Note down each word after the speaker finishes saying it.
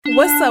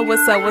What's up?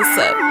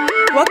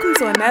 Welcome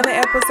to another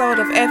episode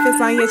of F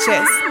is on Your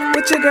Chest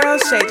with your girl,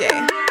 Shay J.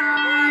 What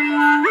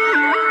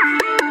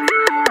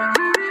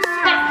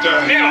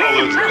the hell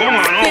is going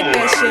on? Spit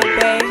that shit,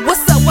 babe.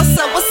 What's up?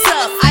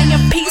 I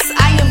am peace,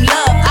 I am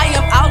love, I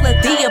am all of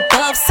the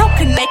above. So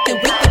connected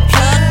with the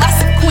plug. Lots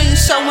of queens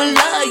showing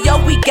love.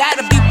 Yo, we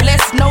gotta be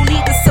blessed. No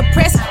need to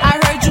suppress. I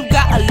heard you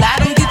got a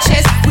lot on your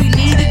chest. We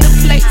needed a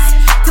place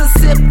to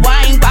sip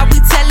wine while we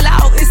tell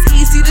out. It's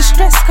easy to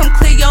stress. Come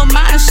clear your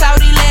mind,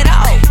 shawty, let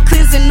out.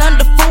 Cleansing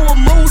under full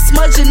moon,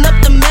 smudging up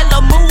the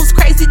mellow moves.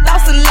 Crazy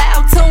thoughts and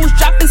loud tunes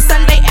dropping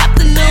Sunday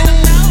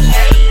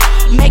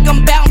afternoon. Make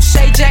them bounce,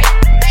 Shay J.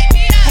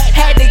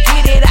 Had to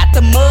get it out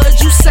the mud,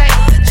 you say.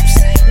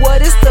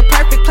 What is the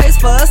perfect place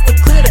for us to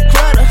clear the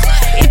clutter?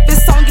 If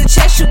it's on your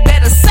chest, you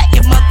better say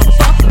it,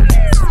 motherfucker.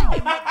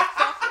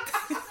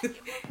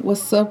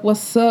 What's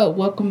up?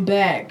 Welcome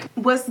back.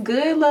 What's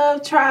good,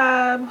 love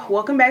tribe?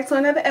 Welcome back to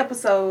another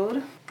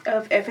episode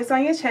of F is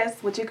on Your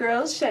Chest with your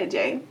girl, Shay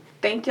J.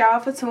 Thank y'all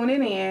for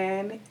tuning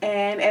in.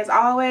 And as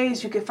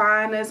always, you can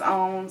find us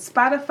on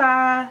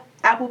Spotify,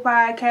 Apple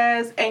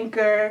Podcasts,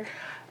 Anchor,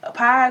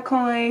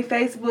 Podcoin,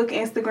 Facebook,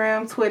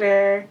 Instagram,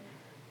 Twitter,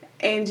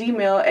 and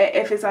Gmail at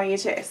F is on Your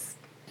Chest.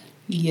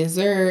 Yes,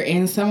 sir.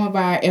 And some of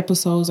our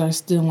episodes are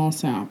still on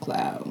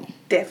SoundCloud.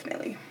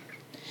 Definitely.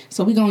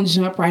 So we're going to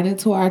jump right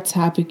into our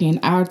topic. And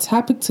our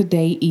topic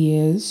today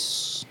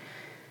is...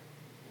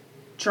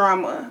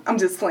 drama. I'm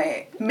just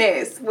playing.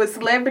 Mess with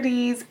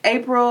celebrities,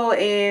 April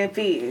and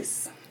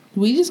Fizz.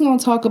 We just going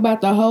to talk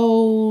about the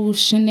whole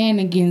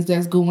shenanigans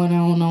that's going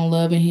on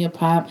Love and Hip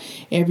Hop.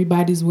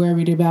 Everybody's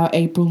worried about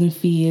April and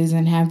Fizz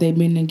and have they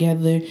been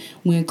together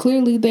when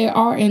clearly they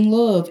are in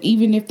love.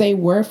 Even if they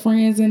were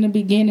friends in the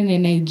beginning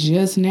and they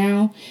just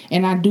now,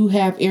 and I do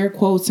have air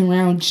quotes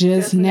around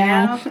just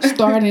now,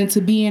 starting to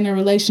be in a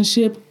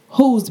relationship.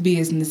 Whose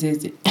business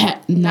is it?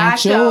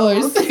 Not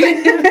yours.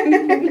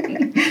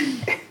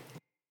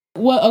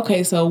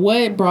 So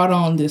what brought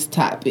on this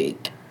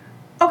topic?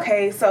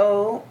 Okay,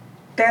 so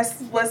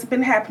that's what's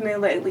been happening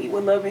lately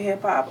with Love and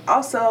Hip Hop.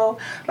 Also,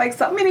 like,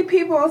 so many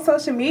people on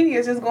social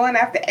media just going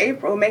after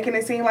April, making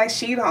it seem like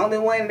she the only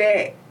one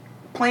that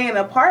playing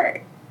a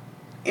part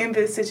in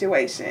this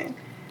situation.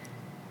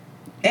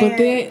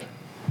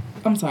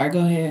 I'm sorry, go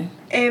ahead.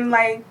 And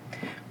like,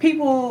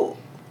 people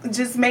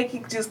just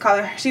call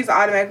her, she's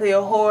automatically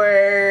a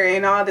whore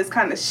and all this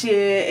kind of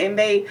shit, and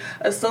they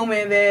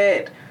assuming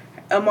that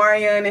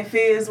Omarion and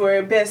Fizz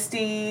were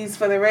besties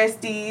for the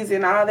resties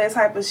and all that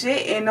type of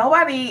shit. And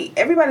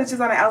everybody's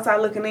just on the outside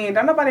looking in.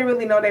 Don't nobody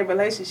really know their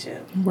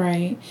relationship.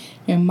 Right.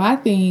 And my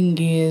thing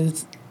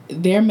is,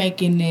 they're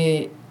making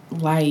it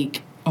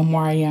like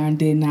Omarion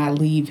did not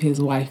leave his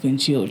wife and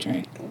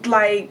children.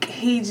 Like,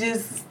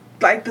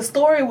 the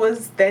story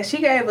was that she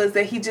gave us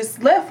that he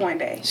just left one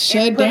day.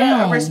 Shut put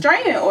down. a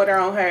restraining order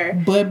on her.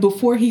 But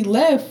before he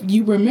left,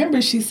 you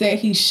remember she said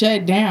he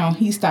shut down.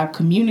 He stopped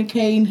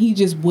communicating. He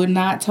just would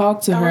not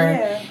talk to her.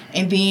 Yeah.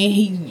 And then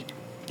he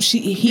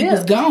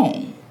was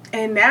gone.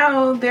 And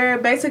now they're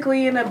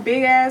basically in a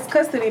big-ass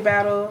custody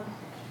battle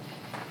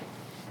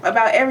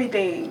about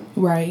everything.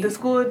 Right. The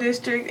school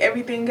district,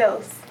 everything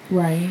else.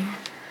 Right.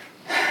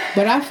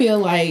 But I feel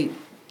like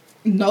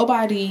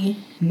nobody,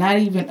 not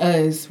even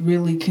us,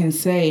 really can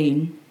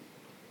say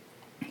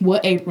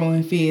what April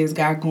and Fizz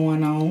got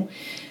going on.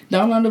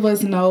 None of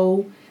us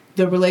know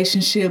the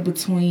relationship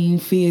between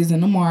Fizz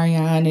and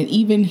Omarion, and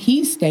even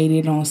he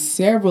stated on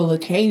several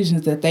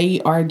occasions that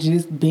they are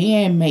just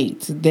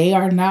bandmates. They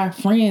are not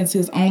friends.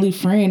 His only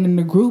friend in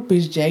the group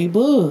is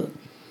J-Boog.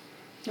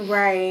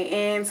 Right,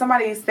 and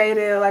somebody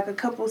stated like a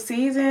couple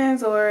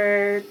seasons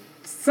or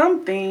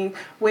something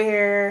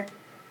where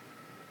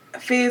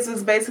Fizz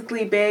was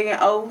basically begging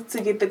O to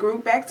get the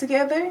group back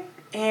together.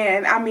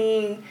 And I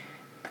mean,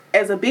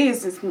 as a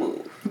business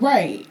move.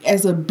 Right.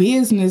 As a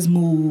business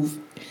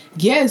move.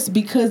 Yes,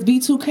 because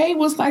B2K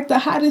was like the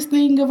hottest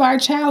thing of our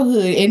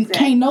childhood. And exactly.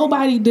 Can't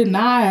nobody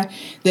deny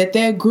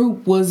that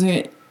group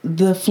wasn't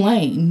the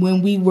flame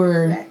when we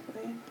were,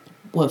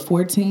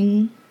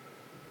 14?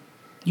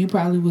 You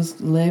probably was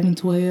 11,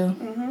 12.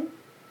 Mm-hmm.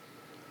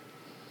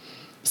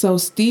 So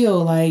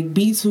still, like,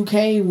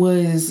 B2K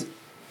was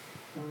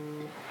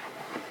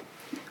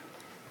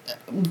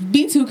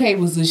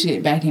the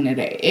shit back in the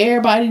day.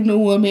 Everybody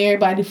knew him.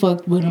 Everybody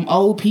fucked with him.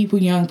 Old people,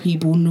 young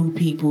people, new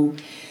people.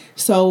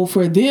 So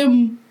for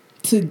them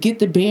to get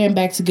the band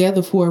back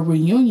together for a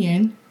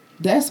reunion,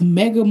 that's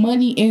mega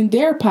money in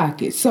their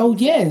pockets. So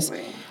yes,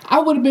 I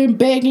would have been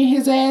begging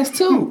his ass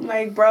too.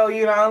 Like, bro,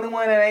 you're the only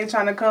one that ain't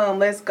trying to come.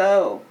 Let's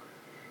go.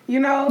 You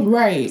know?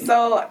 Right.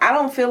 So I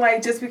don't feel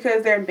like just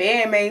because they're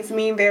bandmates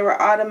mean they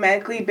were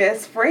automatically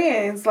best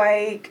friends.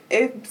 Like,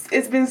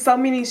 it's been so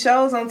many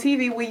shows on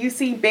TV where you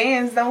see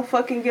bands don't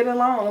fucking get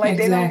along. Like,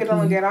 exactly. They don't get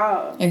along at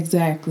all.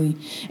 Exactly.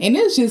 And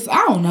it's just,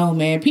 I don't know,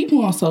 man.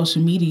 People on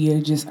social media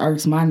just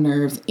irks my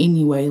nerves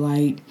anyway.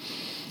 Like,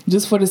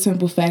 just for the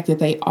simple fact that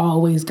they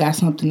always got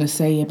something to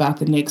say about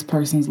the next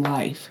person's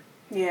life.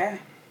 Yeah.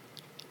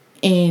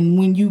 And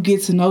when you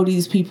get to know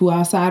these people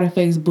outside of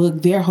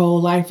Facebook, their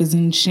whole life is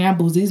in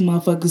shambles. These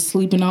motherfuckers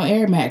sleeping on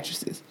air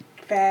mattresses.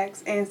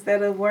 Facts.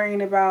 Instead of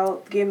worrying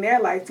about getting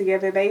their life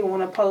together, they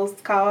want to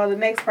call the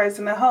next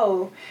person a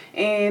hoe.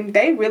 And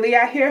they really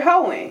out here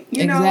hoeing.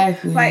 You know?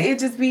 Exactly. Like, it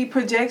just be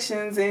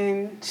projections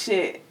and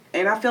shit.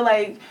 And I feel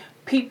like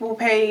people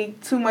pay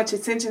too much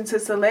attention to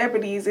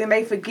celebrities and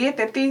they forget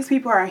that these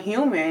people are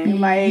human.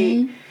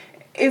 Like,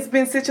 it's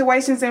been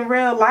situations in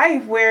real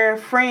life where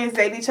friends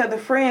date each other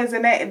friends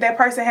and that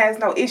person has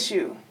no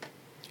issue.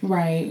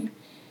 Right.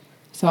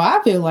 So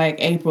I feel like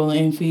April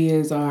and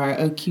Fizz are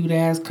a cute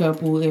ass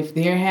couple. If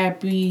they're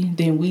happy,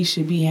 then we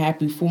should be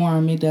happy for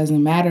them. It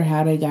doesn't matter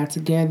how they got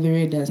together.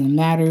 It doesn't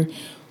matter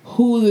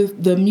who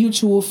the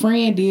mutual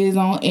friend is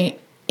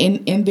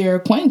in their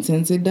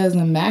acquaintance. It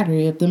doesn't matter.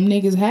 If them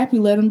niggas happy,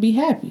 let them be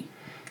happy.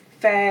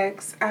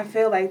 Facts. I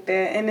feel like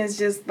that. And it's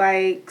just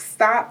like,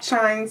 stop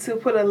trying to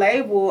put a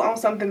label on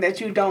something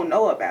that you don't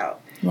know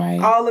about. Right.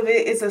 All of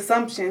it is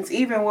assumptions.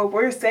 Even what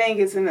we're saying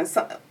is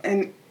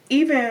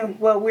even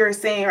what we're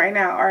saying right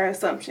now are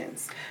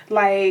assumptions.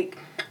 Like,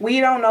 we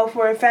don't know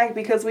for a fact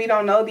because we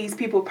don't know these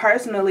people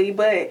personally,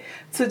 but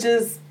to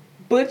just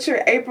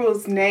butcher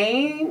April's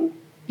name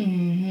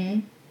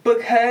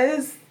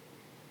because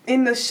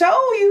in the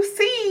show you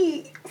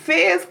see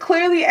Fizz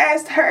clearly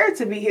asked her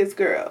to be his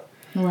girl.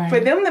 Right. For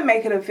them to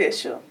make it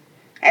official.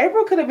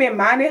 April could have been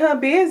minding her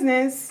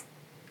business.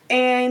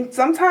 And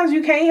sometimes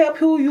you can't help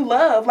who you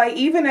love. Like,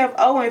 even if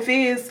O and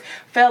Fizz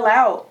fell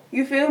out,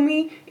 you feel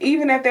me?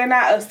 Even if they're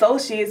not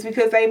associates,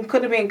 because they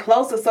could have been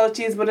close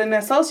associates, but an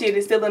associate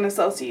is still an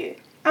associate.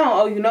 I don't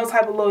owe you no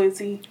type of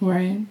loyalty.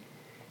 Right.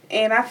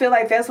 And I feel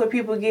like that's where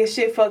people get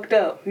shit fucked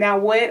up. Now,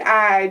 would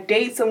I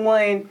date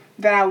someone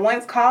that I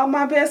once called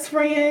my best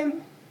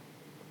friend?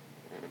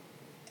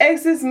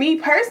 Exes me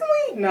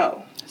personally?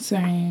 No.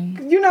 Same.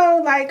 You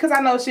know, like, because I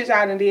know shit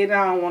y'all done did, and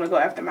I don't want to go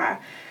after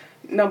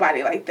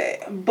nobody like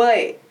that.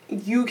 But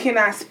you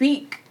cannot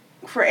speak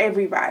for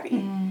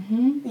everybody.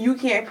 You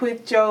can't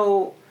put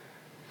your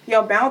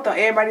mouth on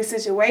everybody's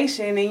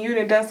situation, and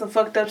you done some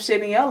fucked up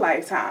shit in your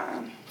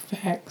lifetime.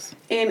 Facts.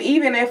 And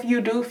even if you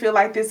do feel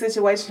like this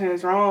situation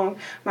is wrong,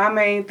 my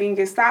main thing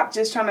is stop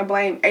just trying to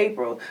blame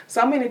April.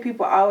 So many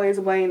people always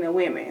blame the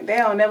women. They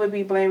don't never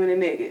be blaming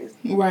the niggas.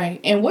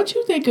 Right. And what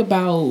you think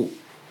about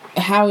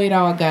how it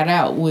all got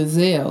out with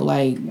Zell?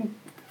 Like,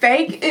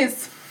 fake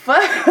as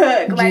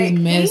fuck. Like,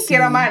 messy. He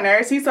get on my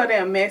nerves. He's so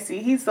damn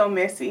messy. He's so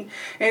messy.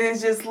 And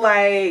it's just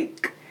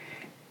like,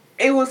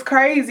 it was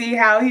crazy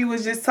how he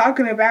was just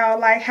talking about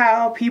like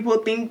how people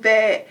think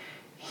that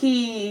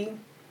he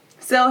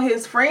sell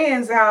his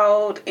friends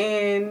out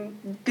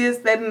and this,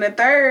 that, and the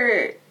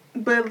third.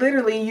 But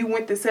literally, you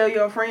went to sell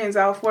your friends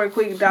out for a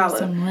quick dollar.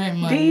 Some rent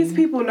money. These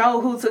people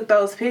know who took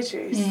those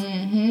pictures.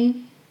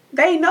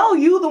 They know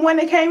you the one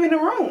that came in the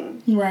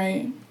room.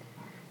 Right.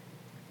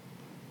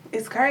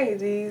 It's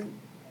crazy.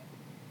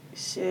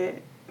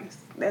 Shit.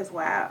 That's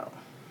wild.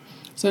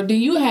 So do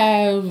you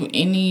have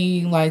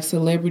any like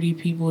celebrity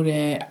people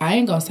that, I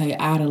ain't gonna say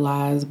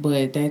idolize,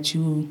 but that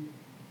you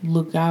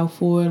look out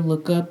for,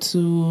 look up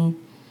to?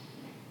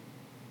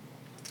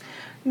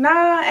 Nah,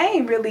 I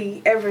ain't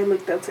really ever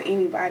looked up to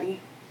anybody.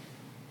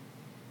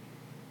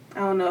 I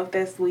don't know if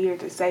that's weird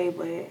to say,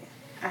 but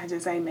I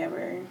just ain't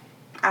never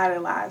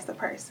idolized the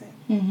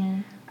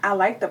person. I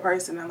like the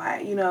person a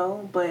lot, you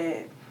know,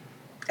 but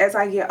as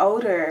I get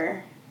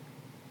older,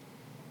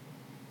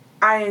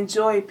 I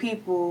enjoy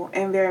people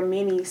and their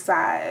many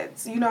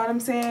sides, you know what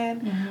I'm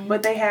saying?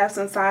 But they have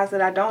some sides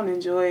that I don't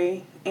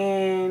enjoy,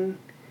 and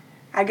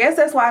I guess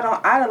that's why I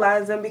don't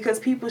idolize them, because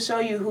people show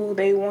you who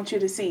they want you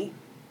to see.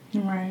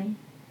 Right.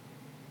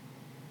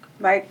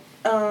 Like,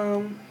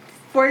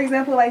 for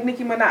example, like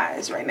Nicki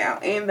Minaj right now,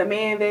 and the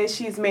man that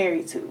she's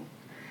married to.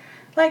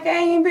 Like, I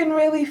ain't been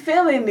really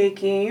feeling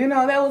Nicki, you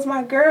know, that was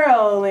my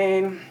girl,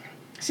 and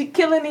she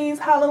killing these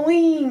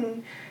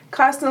Halloween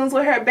costumes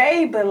with her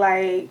babe, but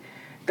like,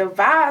 the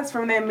vibes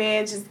from that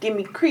man just give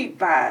me creep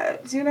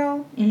vibes, you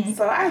know?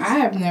 So I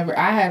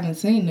haven't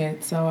seen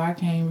it, so I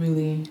can't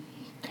really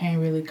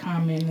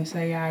comment and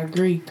say I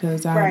agree,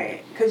 because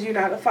Right, because you're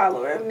not a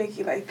follower of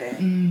Nicki like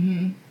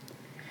that.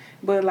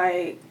 But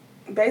like,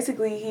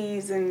 basically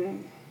he's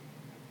an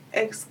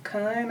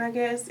ex-con, I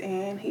guess,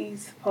 and he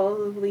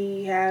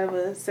supposedly have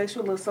a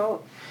sexual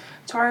assault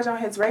charge on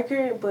his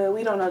record, but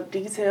we don't know the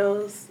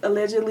details.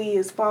 Allegedly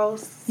is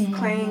false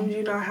claims.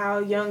 You know how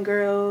young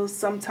girls,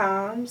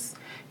 sometimes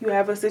you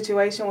have a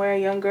situation where a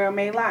young girl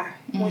may lie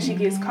when she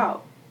gets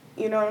caught.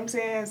 You know what I'm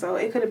saying? So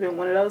it could have been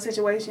one of those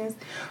situations,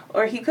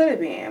 or he could have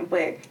been,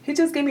 but he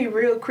just gave me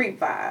real creep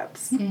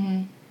vibes.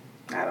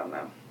 I don't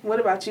know. What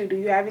about you? Do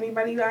you have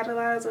anybody you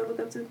idolize or look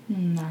up to?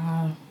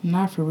 Nah,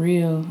 not for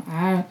real.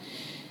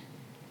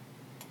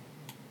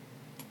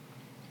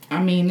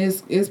 I mean,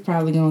 it's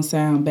probably gonna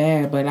sound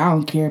bad, but I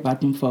don't care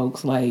about them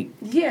folks. Like,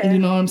 you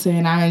know what I'm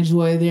saying? I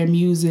enjoy their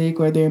music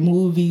or their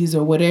movies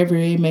or whatever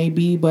it may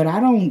be, but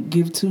I don't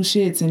give two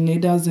shits, and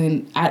it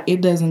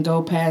doesn't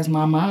go past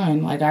my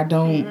mind. Like, I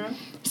don't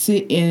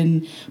sit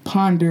and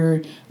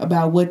ponder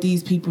about what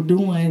these people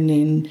doing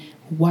and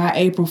why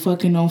April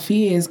fucking on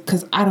Fizz,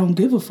 because I don't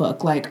give a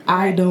fuck. Like,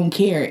 I don't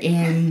care.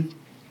 And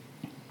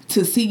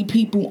to see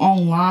people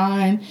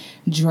online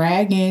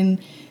dragging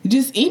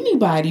just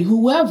anybody,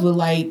 whoever,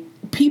 like,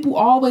 people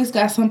always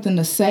got something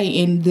to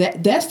say, and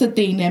that's the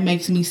thing that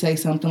makes me say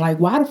something. Like,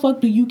 why the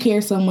fuck do you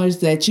care so much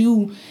that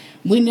you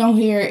went on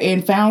here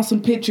and found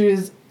some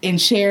pictures and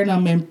shared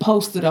them and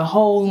posted a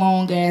whole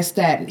long ass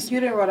status? You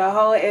done wrote a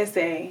whole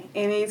essay,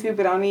 and these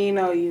people don't even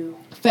know you.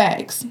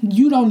 Facts.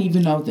 You don't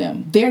even know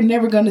them. They're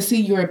never going to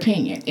see your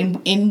opinion.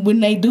 And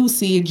when they do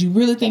see it, you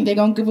really think they're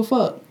going to give a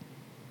fuck?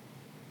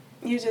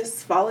 You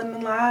just fall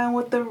in line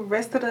with the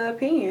rest of the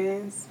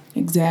opinions.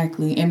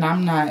 Exactly. And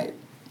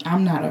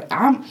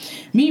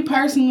me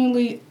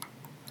personally,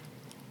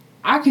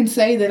 I can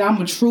say that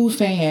I'm a true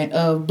fan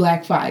of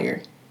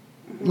Blackfire.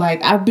 Mm-hmm.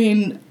 Like, I've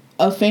been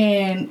a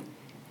fan.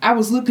 I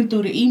was looking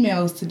through the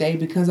emails today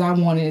because I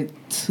wanted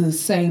to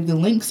save the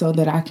link so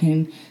that I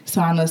can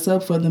sign us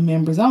up for the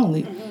members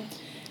only. Mm-hmm.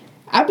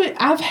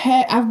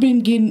 I've been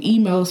getting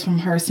emails from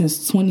her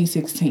since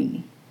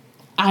 2016.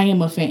 I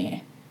am a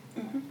fan.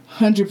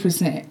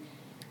 100%.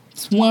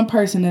 It's one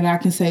person that I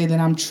can say that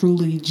I'm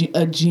truly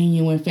a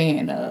genuine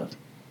fan of.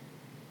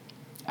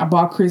 I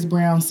bought Chris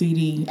Brown's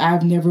CD.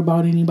 I've never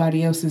bought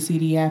anybody else's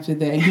CD after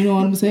that. You know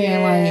what I'm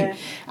saying? Like,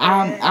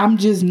 I'm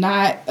just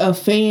not a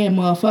fan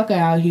motherfucker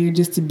out here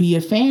just to be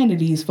a fan of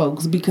these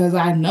folks, because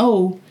I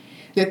know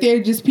that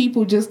they're just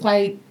people just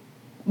like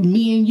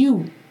me and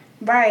you.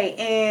 Right,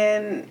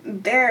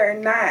 and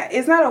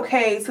it's not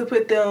okay to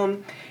put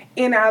them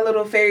in our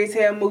little fairy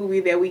tale movie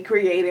that we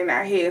create in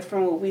our heads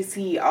from what we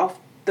see off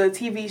the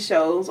TV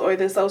shows or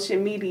the social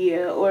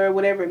media or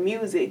whatever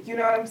music. You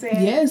know what I'm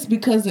saying? Yes,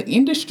 because the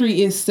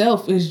industry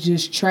itself is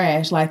just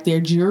trash. Like, their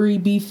jewelry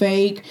be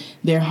fake,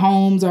 their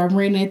homes are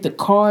rented, the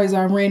cars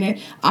are rented.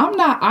 I'm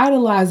not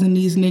idolizing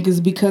these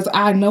niggas because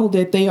I know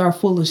that they are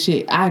full of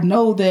shit. I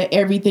know that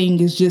everything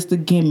is just a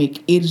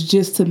gimmick. It's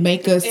just to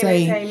make us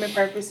say... Entertainment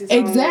purposes.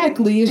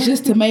 Exactly. Only. It's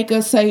just to make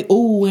us say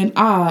ooh and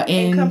ah.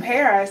 And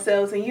compare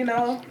ourselves. And,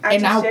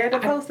 I shared a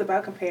post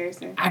about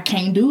comparison. I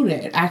can't do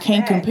that. I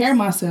can't compare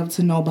myself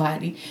to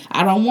nobody.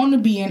 I don't want to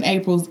be in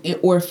April's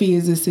or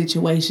Fizz's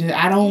situation.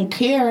 I don't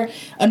care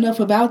enough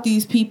about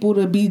these people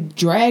to be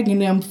dragging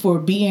them for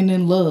being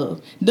in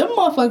love. Them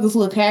motherfuckers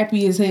look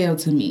happy as hell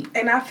to me.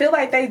 And I feel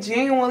like they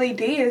genuinely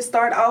did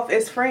start off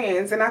as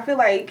friends. And I feel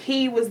like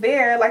he was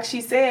there, like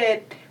she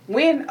said,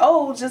 when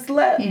just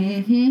left.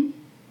 Mm-hmm.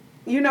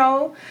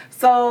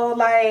 So,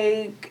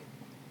 like,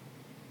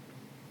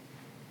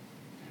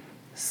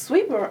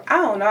 sweeper,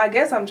 I don't know. I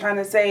guess I'm trying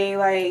to say,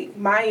 like,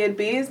 mind your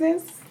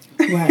business.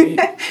 Right.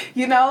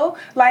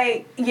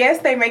 Like,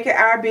 yes, they make it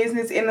our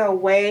business in a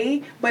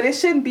way, but it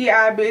shouldn't be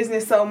our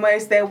business so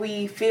much that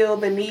we feel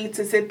the need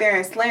to sit there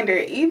and slander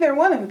either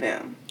one of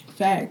them.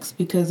 Facts,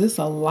 because it's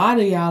a lot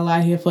of y'all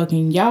out here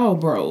fucking y'all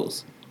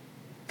bros.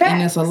 Facts.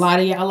 And there's a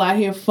lot of y'all out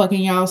here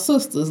fucking y'all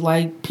sisters,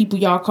 like people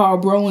y'all call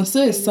bro and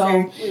sis.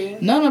 Exactly. So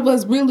none of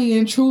us really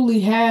and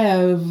truly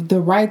have the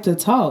right to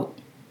talk.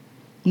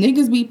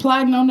 Niggas be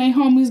plotting on their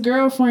homies'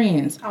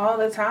 girlfriends all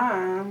the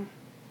time.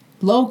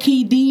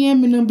 Low-key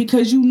DMing them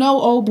because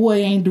old boy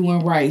ain't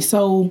doing right.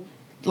 So,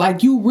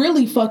 like, you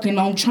really fucking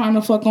on trying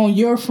to fuck on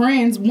your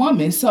friend's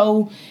woman.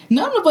 So,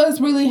 none of us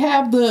really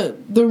have the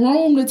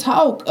room to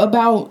talk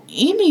about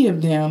any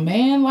of them,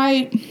 man.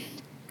 Like,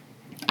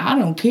 I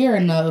don't care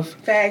enough.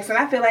 Facts. And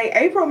I feel like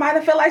April might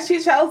have felt like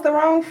she chose the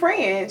wrong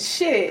friend.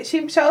 Shit.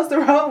 She chose the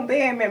wrong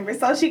band member.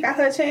 So she got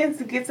her chance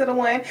to get to the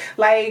one.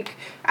 Like,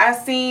 I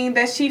seen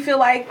that she feel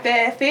like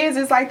that Fizz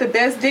is like the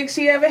best dick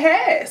she ever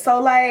had. So,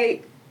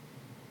 like,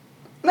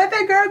 let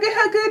that girl get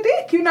her good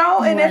dick, And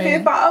right. If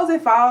it falls,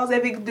 it falls.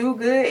 If it do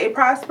good, it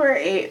prosper.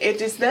 It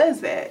just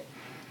does that.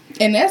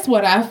 And that's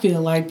what I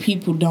feel like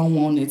people don't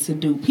want it to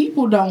do.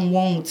 People don't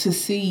want to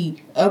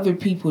see other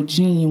people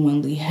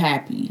genuinely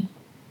happy.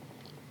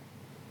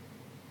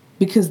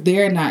 Because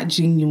they're not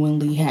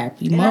genuinely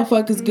happy.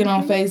 Motherfuckers get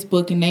on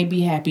Facebook and they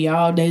be happy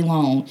all day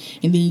long.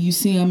 And then you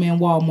see them in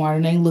Walmart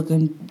and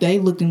they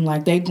looking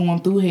like they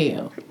going through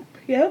hell.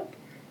 Yep.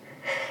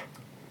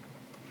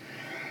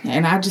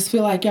 And I just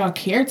feel like y'all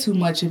care too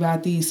much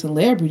about these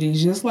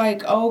celebrities. Just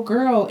like old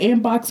girl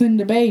inboxing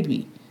the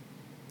baby.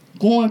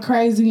 Going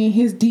crazy in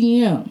his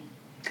DM.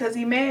 Because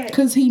he married.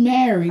 Because he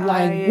married.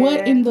 Like,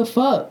 what in the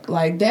fuck?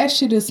 Like, that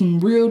shit is some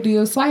real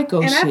deal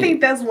psycho shit. And I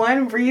think that's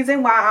one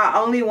reason why I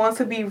only want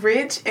to be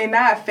rich and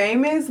not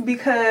famous.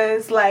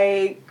 Because,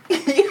 like,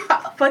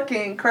 y'all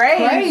fucking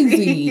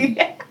crazy.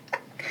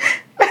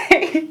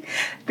 Like,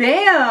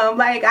 damn,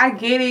 like, I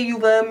get it, you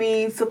love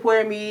me,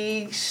 support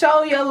me,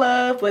 show your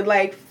love, but,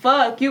 like,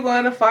 fuck, you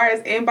going as far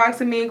as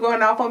inboxing me and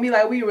going off on me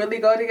like we really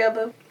go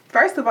together?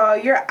 First of all,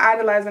 you're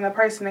idolizing a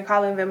person and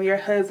calling them your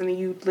husband and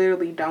you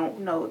literally don't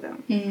know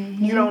them.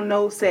 Mm-hmm. You don't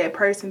know said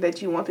person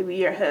that you want to be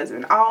your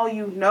husband. All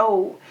you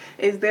know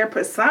is their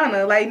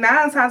persona. Like,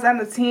 9 times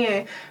out of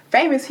 10,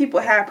 famous people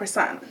have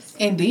personas.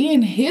 And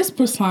then his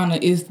persona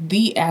is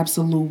the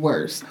absolute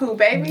worst. Who,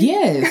 baby?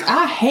 Yes,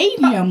 I hate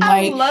him.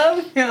 I Like,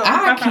 love him.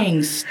 I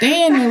can't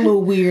stand that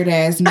little weird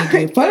ass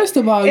nigga. First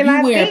of all, And you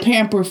I wear think-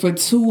 Pamper for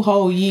 2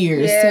 whole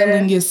years, Yeah.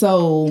 selling your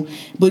soul,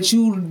 but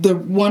you the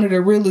one of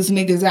the realest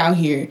niggas out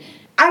here.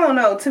 I don't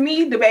know. To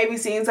me, the baby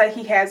seems like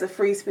he has a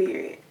free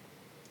spirit.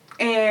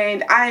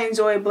 And I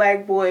enjoy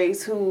black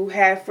boys who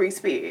have free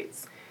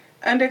spirits.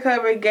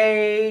 Undercover,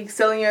 gay,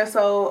 selling your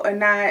soul or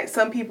not,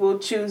 some people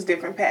choose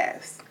different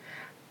paths.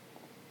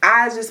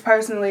 I just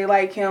personally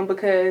like him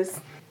because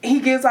he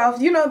gives off,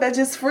 that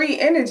just free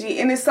energy.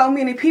 And there's so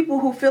many people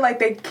who feel like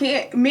they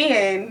can't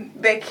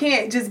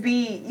just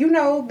be,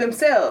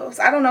 themselves.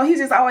 I don't know. He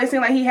just always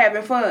seems like he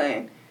having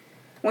fun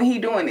when he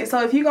doing it.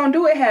 So if you gonna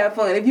do it, have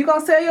fun. If you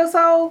gonna sell your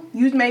soul,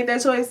 you made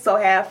that choice, so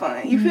have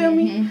fun. You feel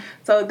me?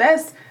 So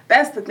that's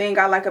the thing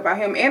I like about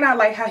him. And I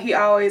like how he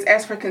always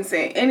asks for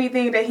consent.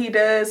 Anything that he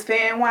does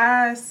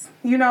fan-wise,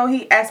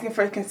 he asking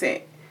for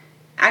consent.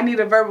 I need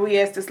a verbal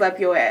yes to slap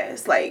your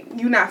ass. Like,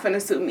 you not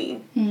finna sue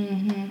me.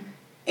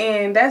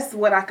 And that's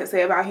what I could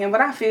say about him.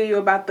 But I feel you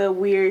about the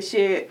weird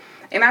shit.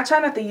 And I try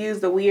not to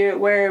use the weird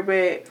word,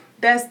 but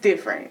that's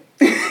different.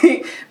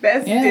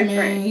 That's different.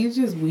 Man, he's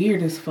just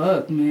weird as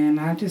fuck, man.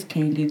 I just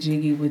can't get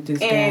jiggy with this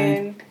guy.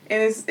 And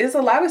it's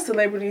a lot of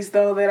celebrities,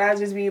 though, that I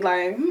just be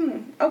like,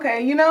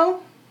 okay,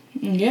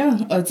 Yeah,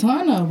 a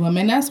ton of them.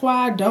 And that's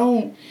why I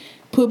don't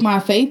put my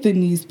faith in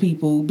these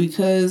people.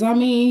 Because,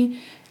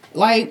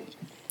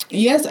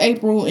 yes,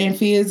 April and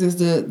Fizz is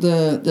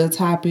the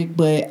topic,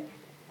 but,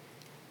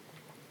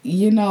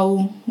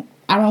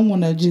 I don't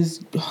want to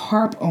just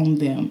harp on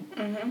them.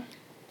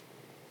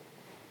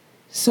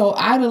 So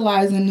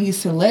idolizing these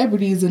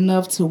celebrities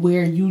enough to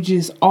where you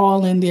just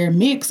all in their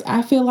mix,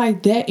 I feel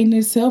like that in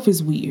itself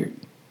is weird.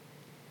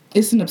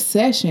 It's an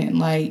obsession,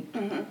 like...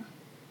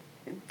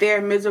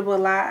 Their miserable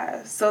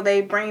lives, so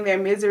they bring their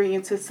misery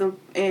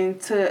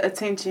into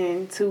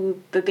attention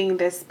to the thing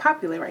that's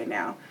popular right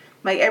now.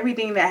 Like,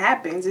 everything that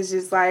happens is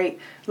just like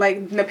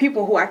the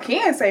people who I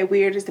can say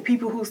weird is the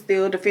people who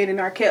still defending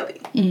R.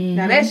 Kelly.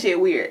 Now that shit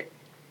weird.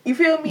 You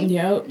feel me?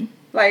 Yep.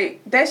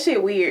 Like, that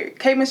shit weird.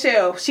 K.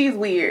 Michelle, she's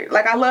weird.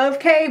 Like, I love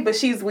K, but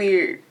she's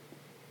weird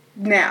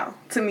now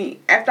to me.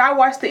 After I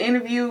watched the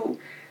interview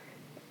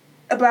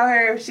about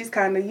her, she's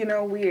kind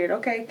of, weird.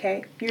 Okay,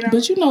 K,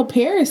 But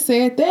Paris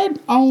said that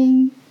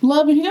on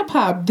Love and Hip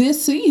Hop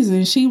this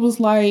season. She was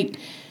like,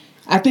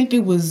 I think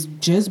it was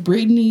just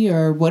Brittany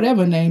or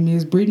whatever her name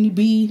is, Brittany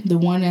B, the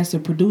one that's a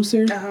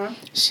producer.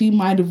 She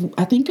might have,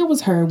 I think it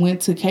was her,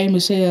 went to K.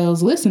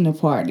 Michelle's listening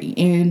party.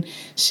 And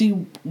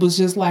she was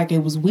just like,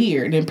 it was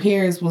weird. And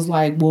Paris was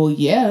like, well,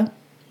 yeah.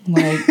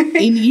 Like,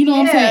 you know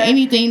what I'm saying?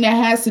 Anything that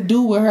has to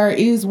do with her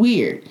is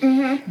weird.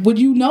 But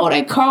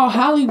they call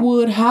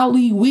Hollywood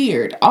Holly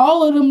weird.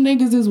 All of them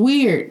niggas is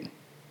weird.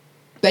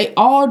 They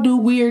all do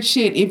weird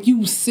shit. If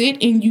you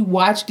sit and you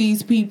watch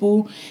these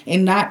people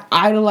and not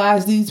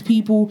idolize these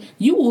people,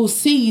 you will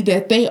see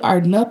that they are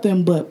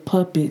nothing but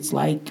puppets.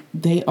 Like,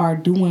 they are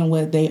doing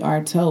what they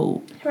are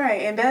told.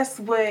 Right, and that's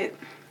what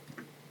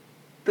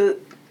the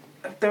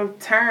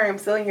term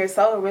selling your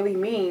soul really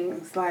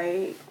means.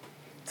 Like,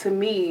 to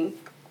me,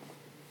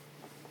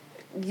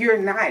 you're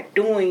not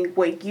doing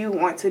what you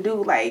want to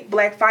do. Like,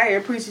 Black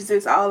Fire preaches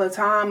this all the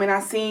time, and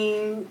I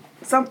seen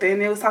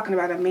something, it was talking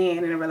about a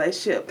man in a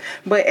relationship.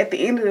 But at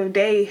the end of the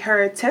day,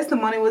 her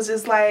testimony was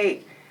just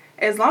like,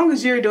 as long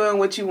as you're doing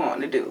what you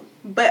want to do.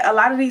 But a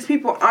lot of these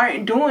people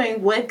aren't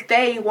doing what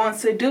they want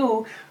to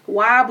do.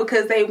 Why?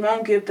 Because they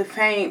won't give the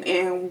fame,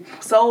 and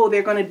so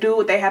they're going to do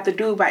what they have to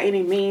do by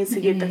any means to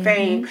get the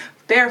fame.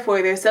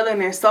 Therefore, they're selling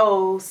their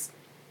souls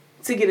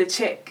to get a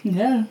check.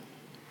 Yeah.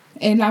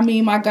 And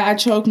my guy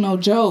Choke No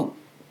Joke,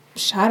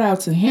 shout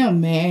out to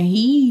him, man.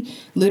 He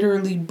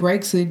literally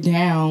breaks it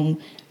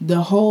down,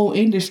 the whole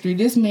industry.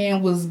 This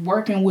man was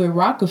working with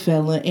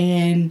Rockefeller,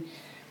 and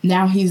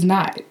now he's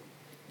not.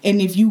 And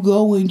if you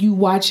go and you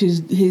watch his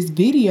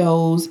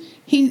videos,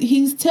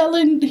 he's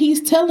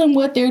telling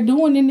what they're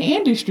doing in the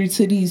industry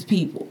to these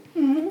people.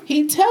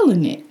 He's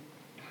telling it.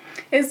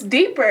 It's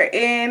deeper,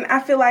 and I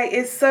feel like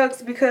it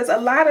sucks because a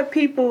lot of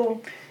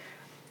people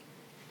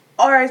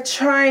are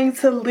trying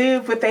to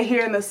live what they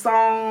hear in the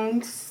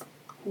songs,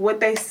 what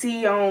they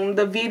see on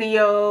the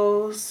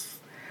videos,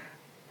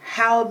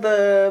 how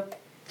the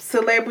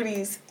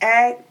celebrities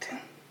act.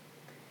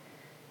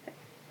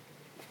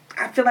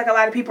 I feel like a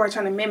lot of people are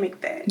trying to mimic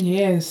that.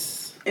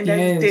 Yes. And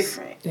that's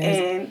different.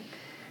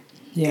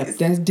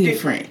 That's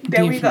different.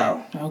 There we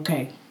go.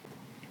 Okay.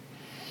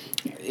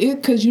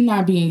 Because you're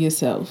not being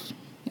yourself.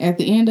 At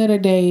the end of the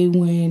day,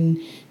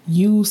 when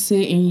you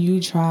sit and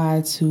you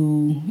try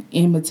to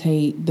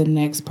imitate the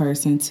next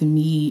person, to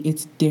me,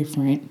 it's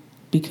different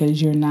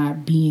because you're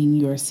not being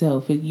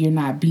yourself. You're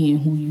not being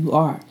who you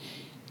are.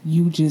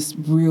 You just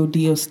real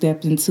deal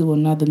stepped into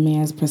another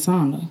man's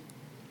persona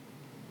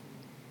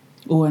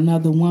or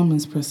another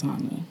woman's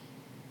persona.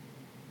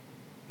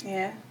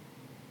 Yeah.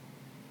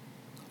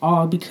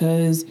 All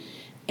because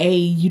A,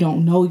 you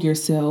don't know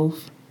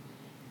yourself.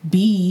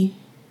 B,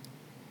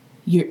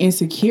 you're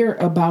insecure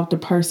about the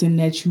person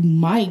that you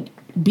might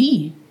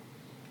be.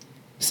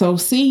 So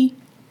see,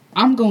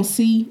 I'm going to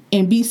see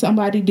and be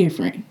somebody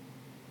different.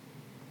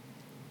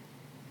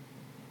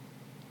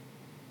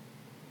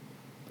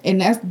 And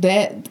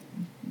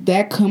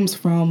that comes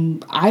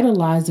from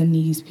idolizing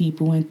these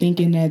people and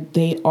thinking that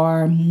they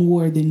are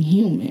more than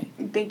human.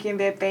 Thinking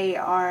that they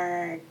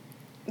are,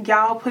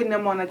 y'all putting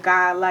them on a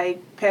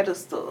godlike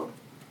pedestal.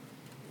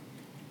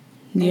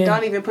 Yeah. And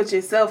don't even put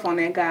yourself on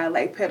that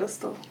godlike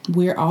pedestal.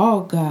 We're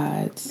all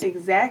gods.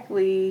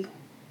 Exactly.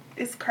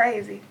 It's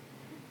crazy.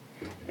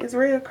 It's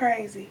real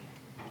crazy.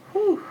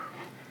 Whew.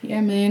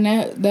 Yeah, man,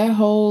 that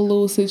whole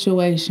little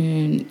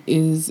situation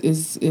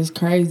is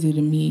crazy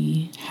to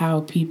me.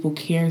 How people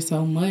care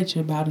so much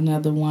about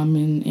another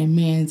woman and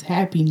man's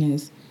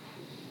happiness,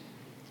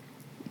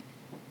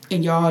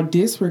 and y'all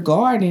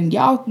disregarding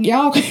y'all.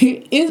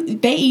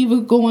 They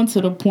even going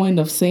to the point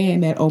of saying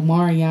that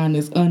Omarion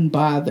is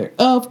unbothered.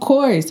 Of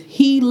course,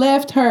 he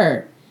left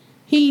her.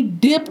 He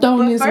dipped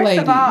on this lady. First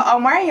of all,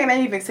 Omarion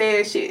ain't even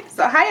said shit.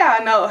 So how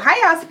y'all know? How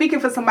y'all speaking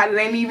for somebody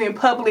that ain't even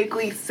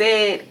publicly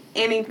said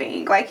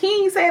anything? Like,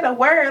 he ain't said a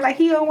word. Like,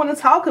 he don't want to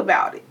talk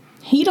about it.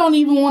 He don't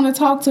even want to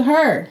talk to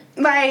her.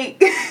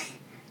 Like,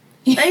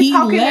 they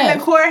talking in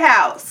the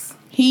courthouse.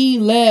 He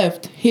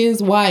left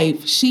his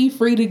wife. She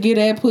free to get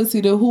that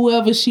pussy to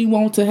whoever she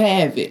want to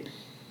have it.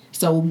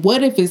 So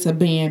what if it's a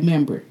band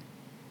member?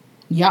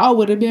 Y'all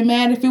would have been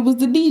mad if it was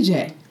the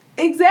DJ.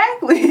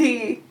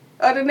 Exactly.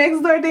 Or the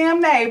next door damn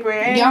neighbor.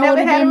 And y'all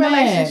never had a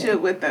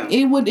relationship with them.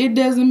 It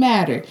doesn't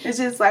matter. It's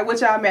just like,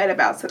 what y'all mad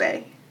about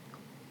today?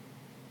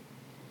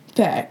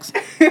 Facts.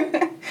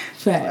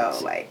 Facts.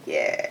 So, like,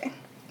 yeah.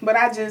 But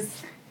I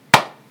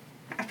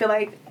feel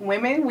like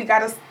women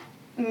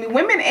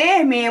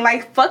and men,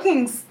 like,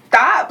 fucking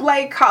stop,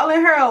 like,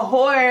 calling her a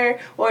whore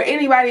or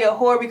anybody a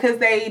whore because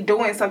they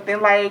doing something.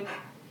 Like,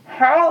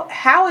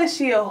 how is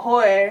she a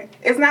whore?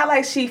 It's not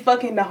like she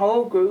fucking the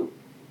whole group.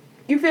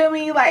 You feel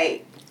me?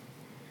 Like,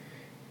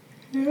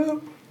 yeah.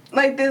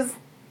 Like, this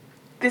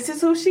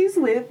is who she's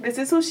with. This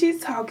is who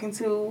she's talking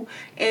to.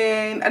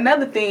 And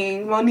another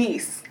thing,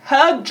 Moniece,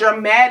 her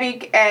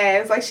dramatic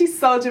ass. Like, she's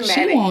so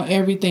dramatic. She want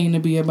everything to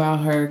be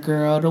about her,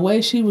 girl. The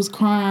way she was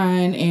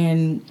crying,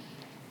 and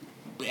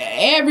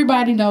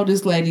everybody know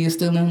this lady is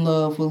still in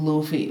love with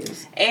Lil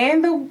Fizz.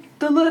 And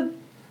the little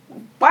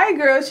white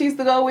girl she used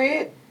to go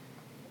with.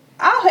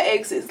 All her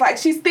exes, like,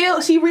 she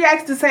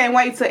reacts the same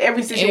way to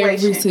every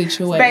situation.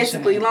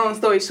 Basically, long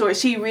story short,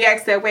 she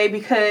reacts that way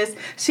because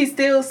she's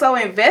still so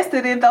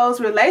invested in those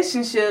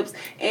relationships,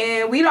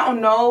 and we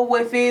don't know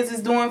what Fizz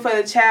is doing for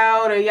the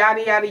child or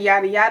yada, yada,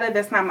 yada, yada.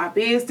 That's not my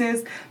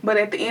business. But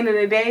at the end of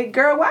the day,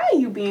 girl, why are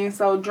you being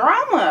so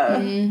drama?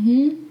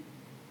 Mm-hmm.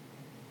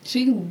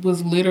 She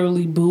was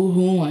literally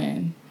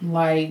boo-hooing.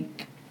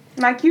 Like,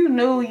 you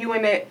knew you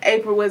and that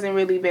April wasn't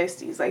really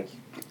besties. Like,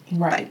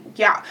 right. Like,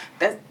 yeah,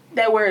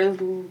 that word is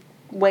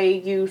way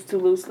used too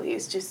loosely.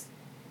 It's just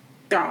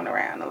thrown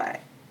around a lot.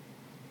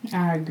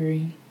 I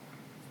agree.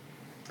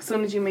 As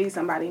soon as you meet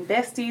somebody,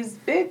 besties,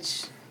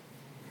 bitch.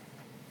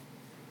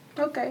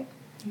 Okay.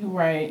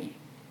 Right.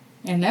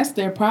 And that's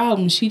their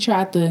problem. She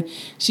tried to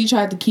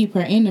keep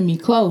her enemy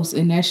close,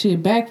 and that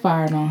shit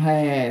backfired on her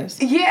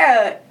ass.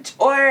 Yeah.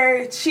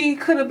 Or she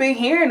could have been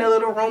hearing the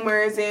little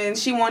rumors, and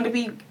she wanted to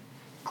be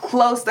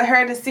close to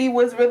her to see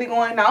what's really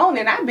going on.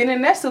 And I've been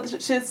in that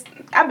situation.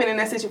 I've been in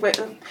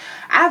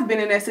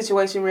that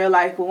situation in real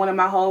life with one of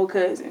my whole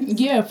cousins.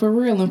 Yeah, for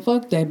real. And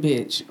fuck that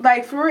bitch.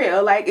 Like, for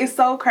real. Like, it's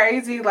so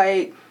crazy.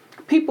 Like,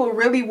 people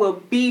really will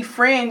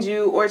befriend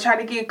you or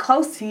try to get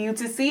close to you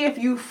to see if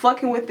you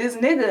fucking with this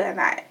nigga or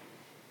not.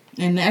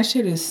 And that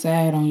shit is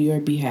sad on your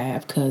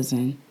behalf,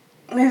 cousin.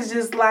 It's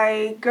just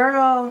like,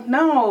 girl,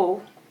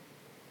 no.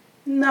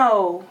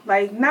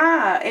 Like,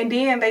 nah. And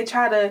then they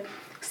try to,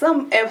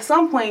 at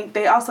some point,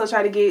 they also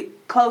try to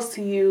get close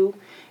to you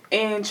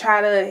and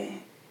try to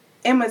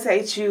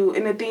imitate you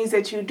in the things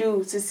that you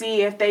do to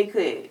see if they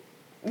could,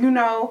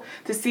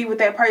 to see what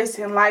that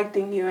person liked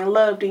in you and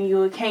loved in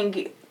you and can't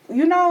get,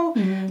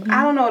 Mm-hmm.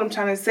 I don't know what I'm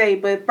trying to say,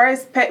 but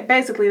first,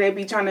 basically they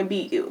be trying to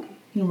beat you.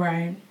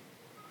 Right.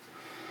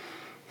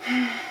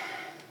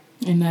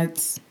 And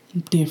that's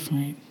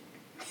different.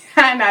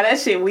 I know, that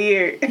shit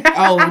weird.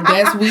 Oh,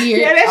 that's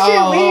weird? Yeah, that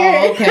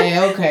shit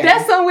weird. Okay.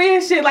 That's some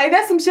weird shit. Like,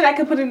 that's some shit I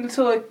could put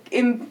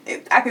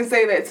I can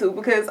say that too,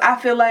 because I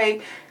feel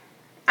like,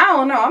 I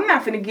don't know, I'm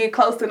not finna get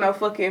close to no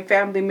fucking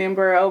family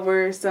member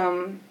over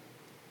some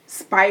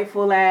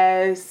spiteful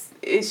ass,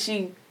 is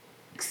she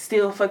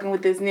still fucking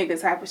with this nigga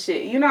type of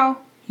shit,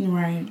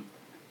 Right.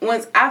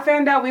 Once I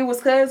found out we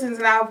was cousins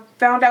and I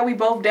found out we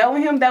both dealt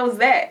with him, that was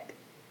that.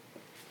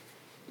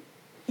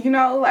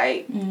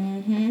 Like...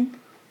 Mm-hmm.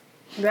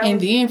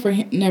 And then for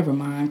him, never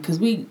mind, because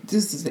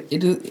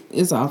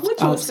it's off.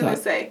 What you was gonna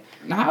say?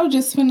 I was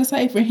just finna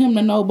say, for him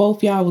to know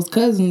both y'all was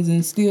cousins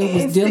and still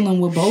was dealing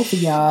with both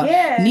of y'all,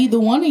 neither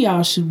one of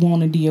y'all should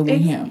want to deal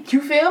with him.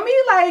 You feel me?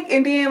 Like,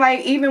 and then,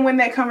 like, even when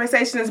that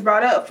conversation is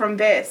brought up from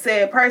that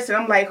said person,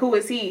 I'm like, who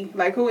is he?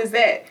 Like, who is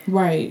that?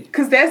 Right.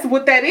 Because that's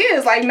what that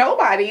is. Like,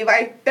 nobody.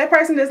 Like, that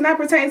person does not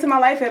pertain to my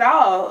life at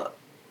all.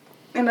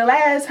 In the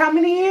last how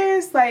many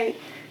years? Like,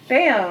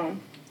 damn.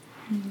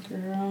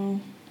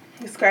 Girl.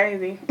 It's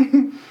crazy.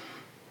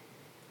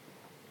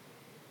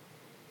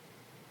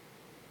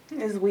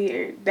 It's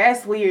weird.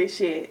 That's weird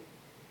shit.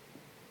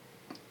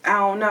 I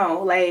don't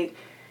know. Like,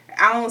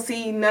 I don't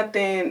see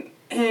nothing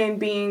in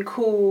being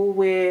cool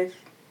with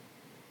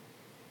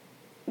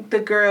the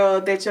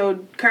girl that your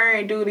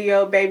current dude or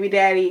your baby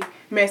daddy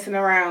messing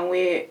around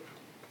with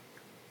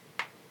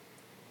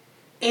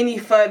any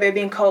further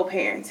than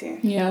co-parenting.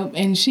 Yeah,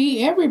 and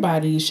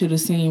everybody should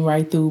have seen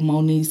right through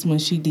Moniece when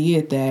she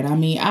did that. I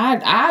mean,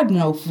 I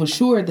know for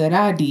sure that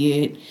I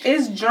did.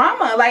 It's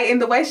drama. Like, in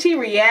the way she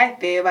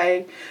reacted,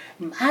 like,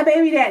 my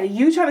baby daddy,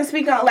 you trying to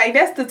speak on, like,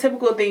 that's the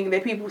typical thing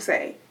that people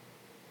say.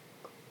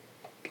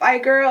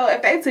 Like, girl,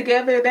 if they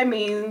together, that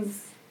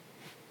means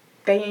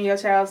they in your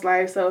child's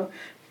life, so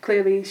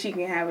clearly she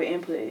can have an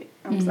input.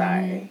 I'm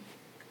sorry.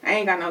 I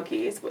ain't got no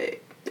kids, but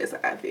that's how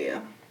I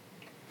feel.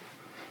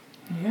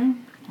 Yeah,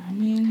 I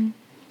mean,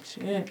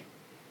 shit.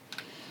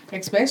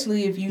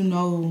 Especially if you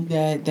know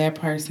that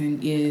person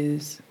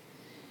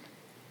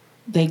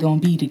they gonna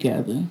be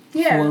together for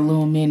a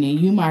little minute.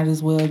 You might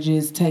as well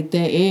just take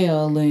that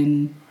L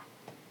and...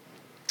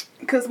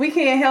 Because we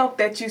can't help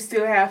that you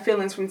still have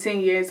feelings from 10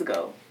 years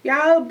ago.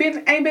 Y'all ain't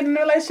been in a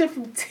relationship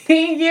from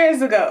 10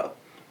 years ago.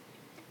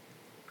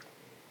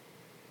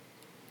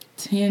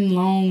 10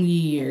 long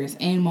years.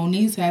 And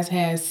Moniece has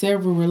had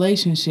several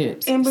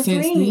relationships since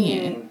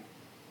then.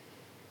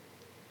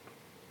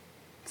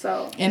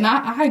 So. And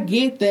I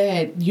get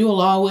that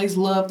you'll always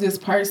love this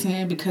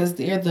person because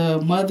they're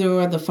the mother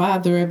or the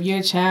father of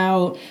your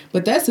child.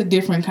 But that's a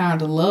different kind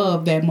of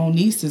love that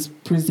Moniece is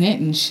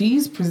presenting.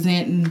 She's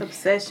presenting...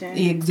 obsession.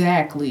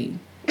 Exactly.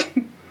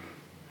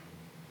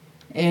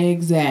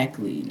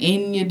 Exactly.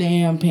 In your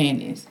damn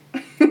panties.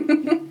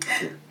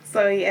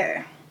 So,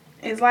 yeah.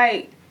 It's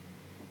like,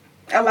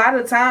 a lot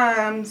of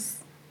times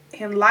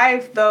in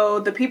life,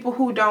 though, the people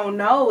who don't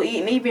know,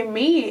 and even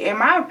me in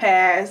my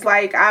past,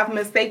 like, I've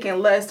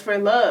mistaken lust for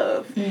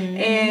love. Mm-hmm.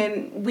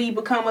 And we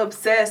become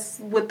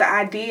obsessed with the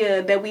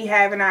idea that we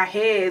have in our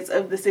heads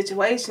of the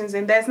situations,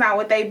 and that's not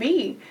what they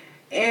be.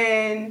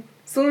 And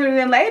sooner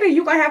than later,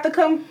 you're going to have to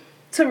come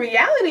to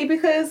reality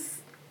because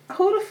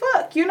who the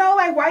fuck? You know,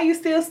 like, why are you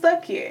still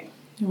stuck here?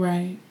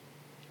 Right.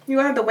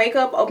 You're going to have to wake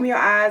up, open your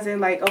eyes, and,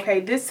 like, okay,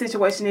 this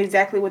situation is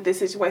exactly what this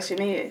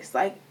situation is.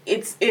 Like,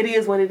 it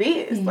is what it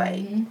is. Mm-hmm.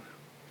 Like,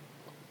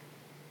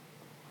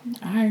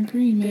 I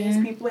agree,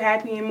 man. These people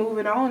happy and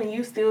moving on, and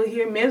you still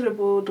here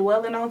miserable,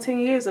 dwelling on 10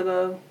 years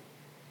ago.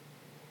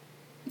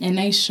 And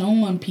they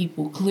showing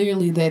people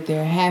clearly that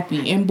they're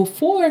happy. And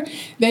before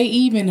they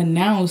even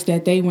announced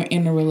that they were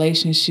in a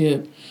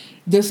relationship,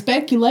 the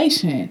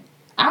speculation...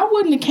 I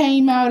wouldn't have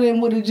came out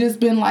and would have just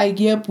been like,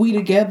 yep, we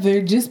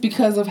together, just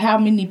because of how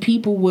many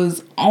people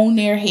was on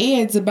their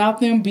heads about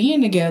them being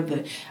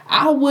together.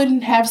 I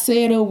wouldn't have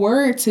said a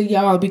word to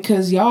y'all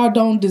because y'all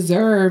don't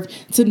deserve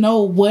to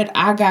know what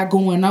I got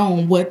going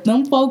on. What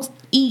them folks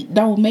eat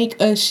don't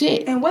make us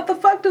shit. And what the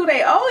fuck do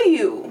they owe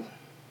you?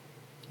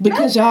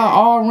 Because y'all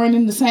all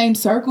running the same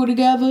circle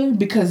together?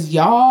 Because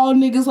y'all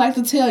niggas like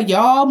to tell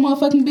y'all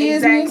motherfucking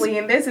business? Exactly,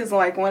 and this is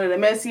like one of the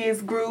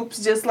messiest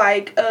groups, just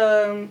like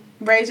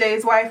Ray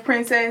J's wife,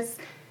 Princess,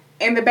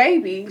 and the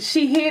baby.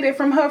 She hid it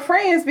from her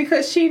friends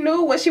because she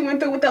knew what she went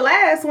through with the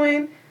last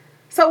one.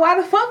 So why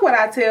the fuck would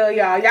I tell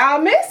y'all?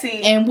 Y'all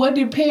messy. And what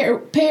did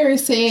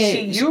Paris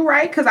say? You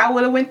right, because I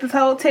would have went to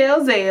tell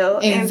Zell.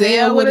 And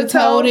Zell would have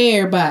told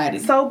everybody.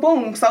 So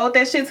boom, sold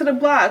that shit to the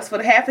blocks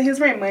for half of his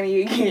rent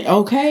money again.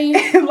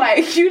 Okay.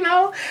 Like, you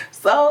know,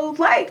 so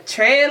like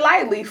tread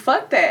lightly.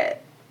 Fuck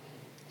that.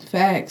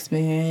 Facts,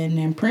 man.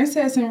 And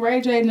Princess and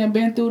Ray J have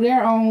been through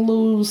their own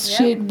little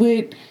shit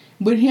with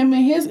him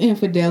and his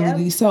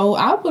infidelity. Yep. So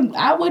I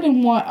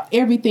wouldn't want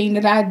everything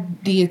that I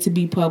did to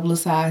be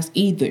publicized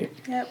either.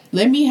 Yep.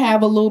 Let me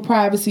have a little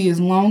privacy as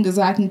long as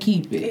I can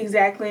keep it.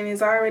 Exactly, and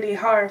it's already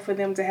hard for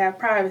them to have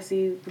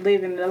privacy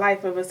living the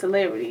life of a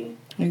celebrity.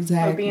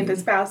 Exactly. Or being the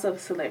spouse of a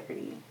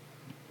celebrity.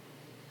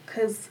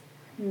 Because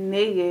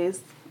niggas,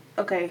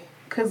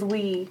 because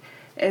we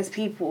as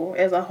people,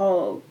 as a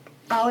whole,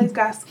 always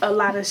got a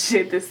lot of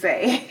shit to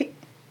say.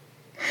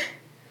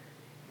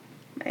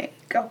 Like,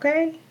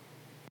 okay?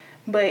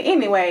 But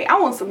anyway, I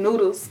want some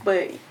noodles,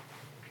 but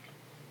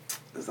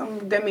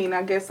that mean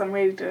I guess I'm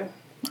ready to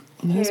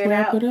Let's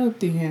wrap it up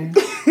then.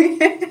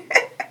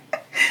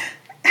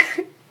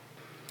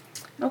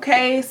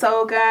 Okay,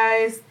 so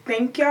guys,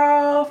 thank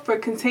y'all for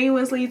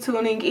continuously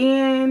tuning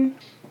in.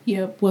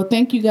 Yep. Well,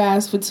 thank you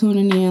guys for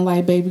tuning in.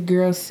 Like baby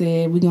girl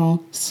said, we're going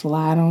to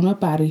slide on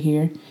up out of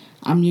here.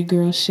 I'm your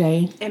girl,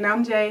 Shay. And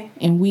I'm Jay.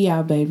 And we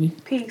out, baby.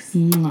 Peace.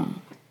 Mwah.